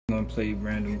gonna play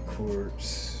random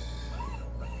chords.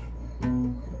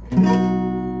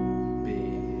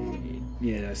 Big.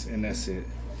 Yeah, that's it.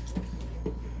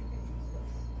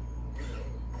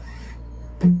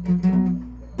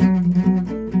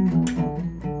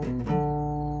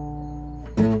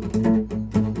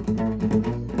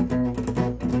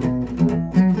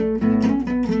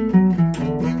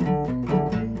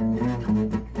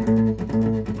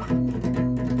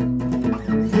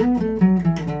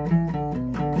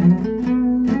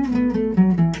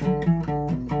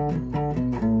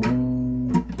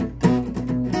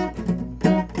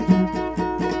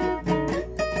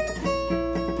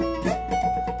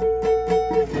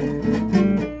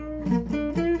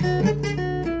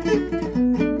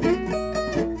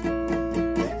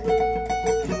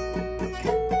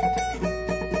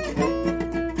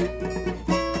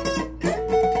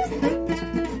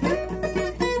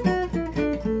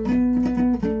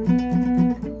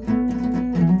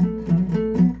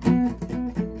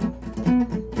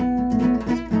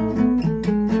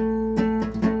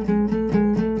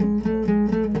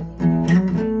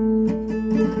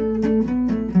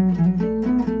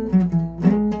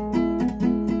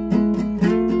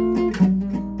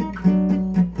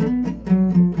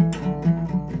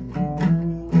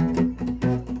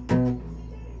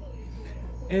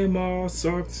 And my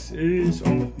socks is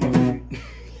on my feet.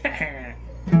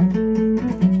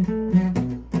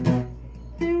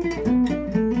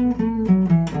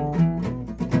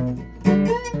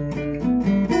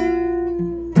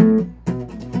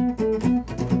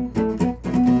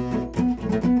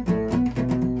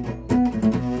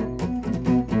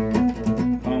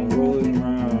 I'm rolling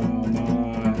around,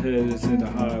 my head is in the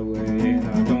highway, and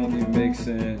I don't even make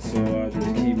sense, so I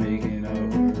just keep making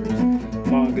up words.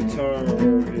 My guitar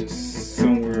is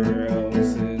somewhere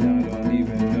else, and I don't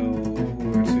even know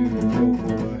where to go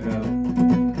for help.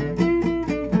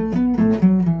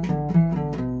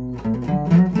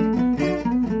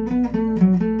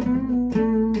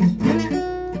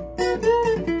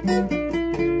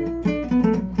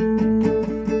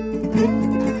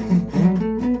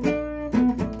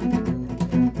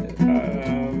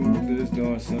 I'm just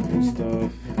doing simple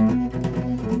stuff,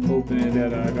 hoping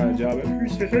that I got a job at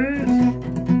Christian.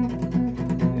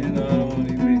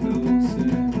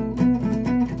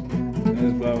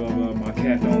 Blah blah blah. My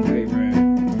cat don't pay rent.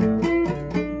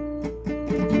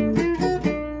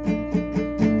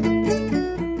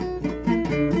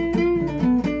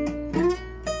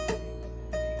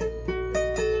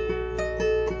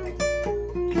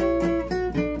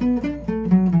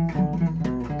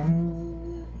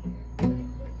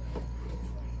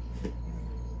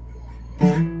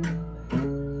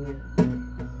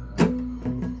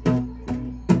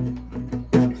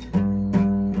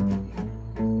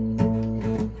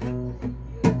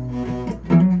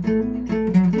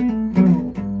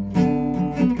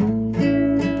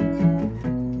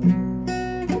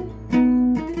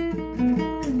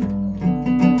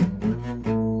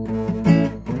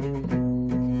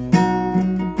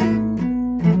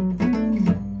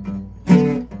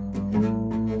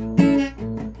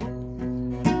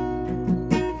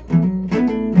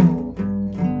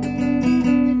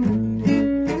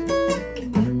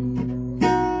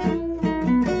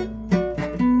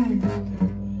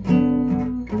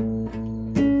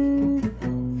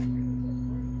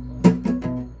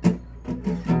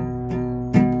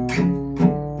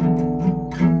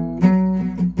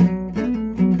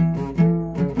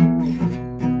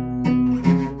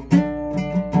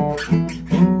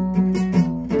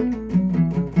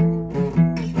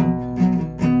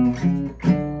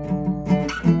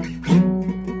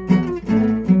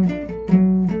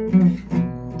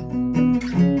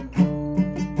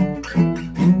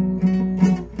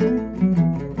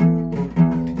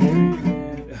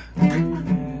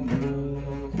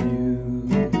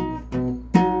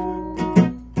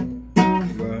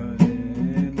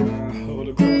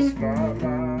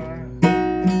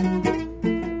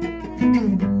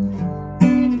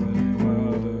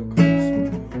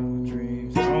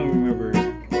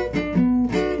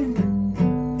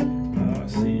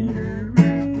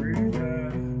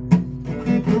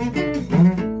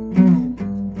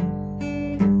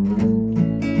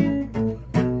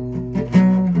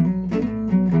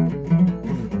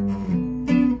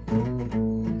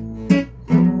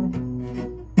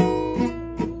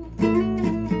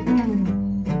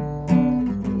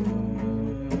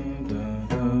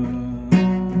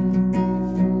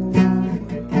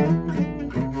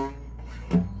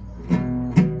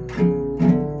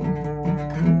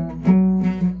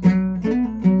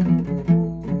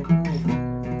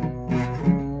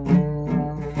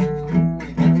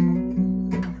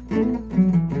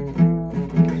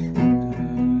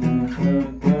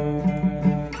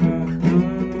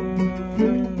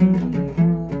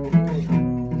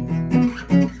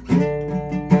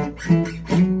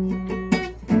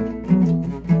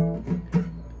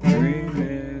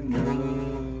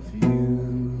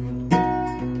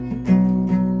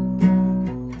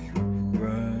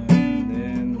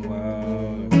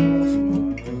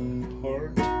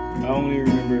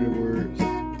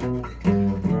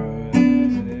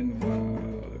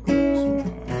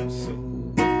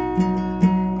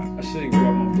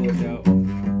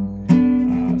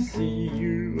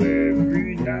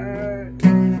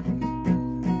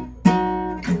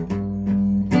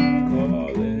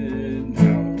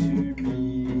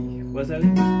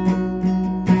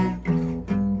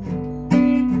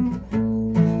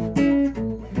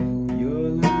 Your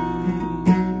love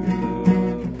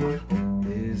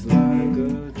is like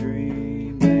a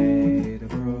dream laid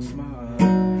across my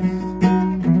eyes.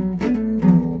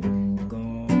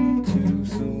 Gone too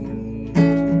soon to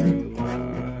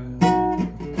realize.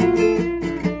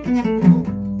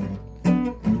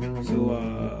 So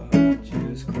I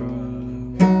just cry.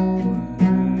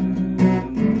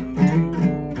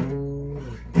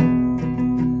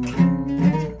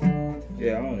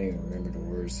 Yeah, I don't even remember the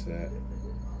words to that.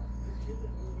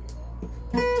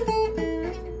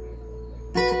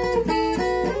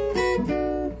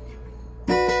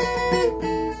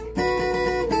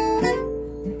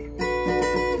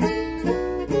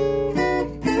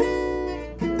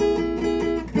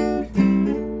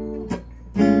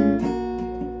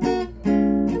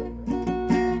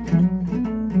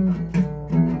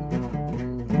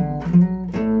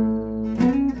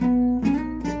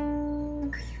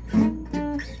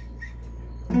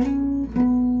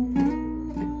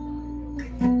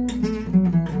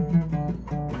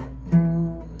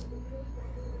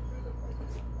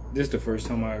 This is the first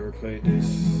time I ever played this.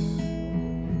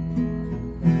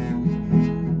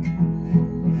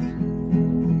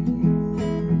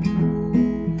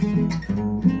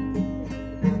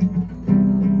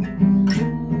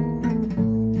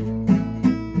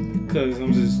 Cause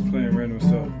I'm just playing random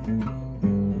stuff.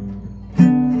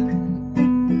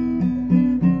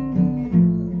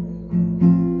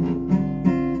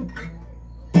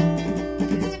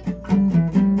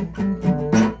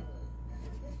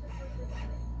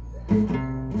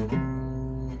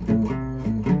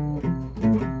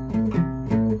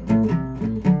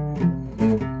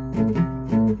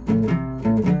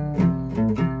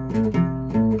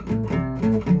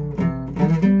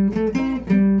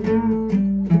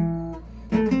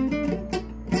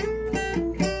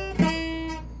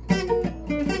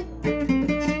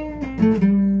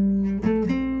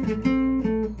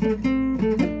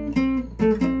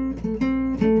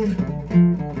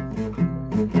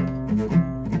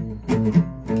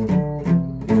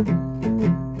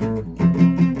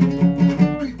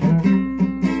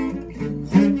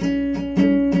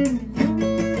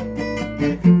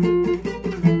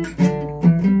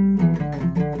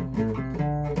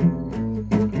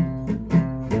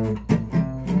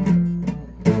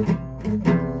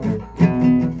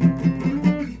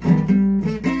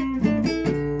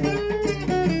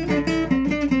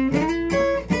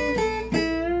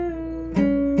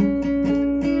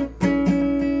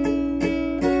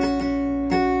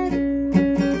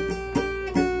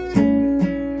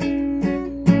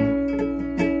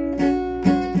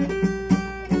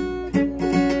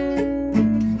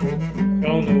 I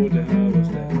don't know what the hell was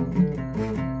that.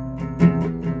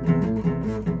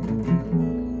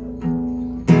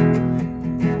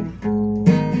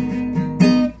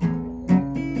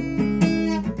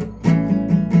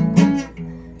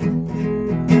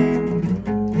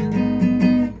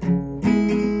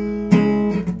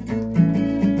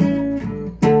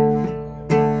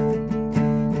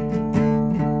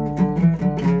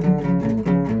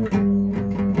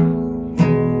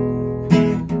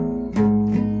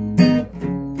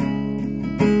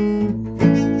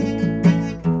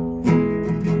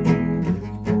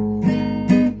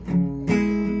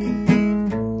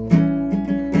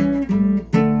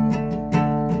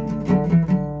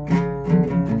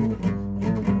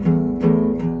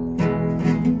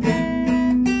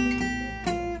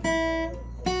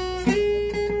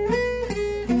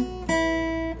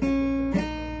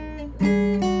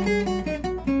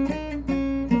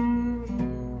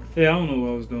 Yeah, I don't know